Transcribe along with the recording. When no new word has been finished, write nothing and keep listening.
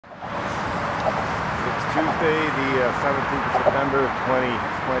Tuesday, the 17th of September,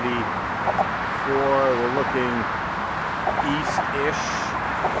 2024. We're looking east-ish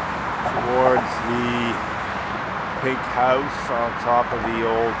towards the pink house on top of the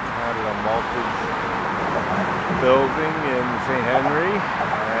old Canada Maltage building in St. Henry,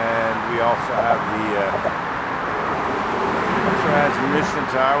 and we also have the transmission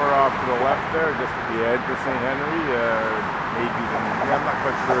tower off to the left there, just at the edge of St. Henry. Maybe I'm not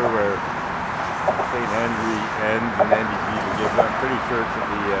quite sure where St. Henry ends and NDG begins. I'm pretty sure it's at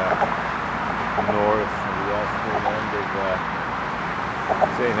the north and the western end of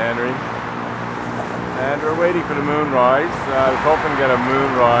St. Henry. And we're waiting for the moonrise. I was hoping to get a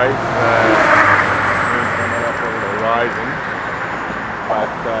moonrise. Moon coming up over the horizon. But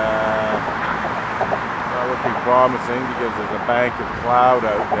not looking promising because there's a bank of cloud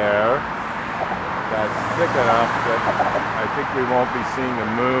out there that's thick enough that I think we won't be seeing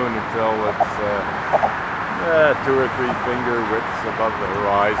the moon until it's 2 or 3 finger widths above the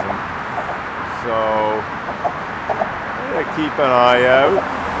horizon. So I'm going to keep an eye out.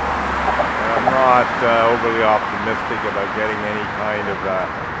 I'm not overly optimistic about getting any kind of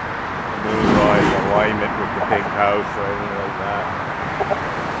moonrise alignment with the big house or anything like that.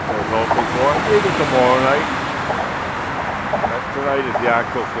 I was hoping for maybe tomorrow night. Tonight is the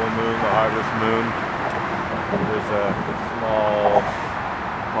actual full moon, the harvest moon. There's a small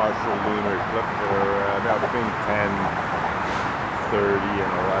partial lunar eclipse about between 10:30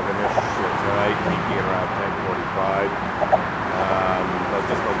 and 11ish tonight, peaking at around 10:45. But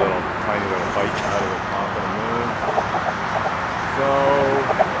just a little tiny little bite out of the top of the moon. So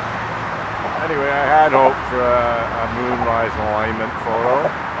anyway, I had hoped for a moonrise alignment photo,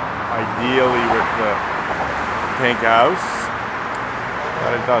 ideally with the pink house,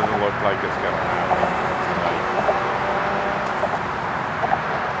 but it doesn't look like it's going to happen.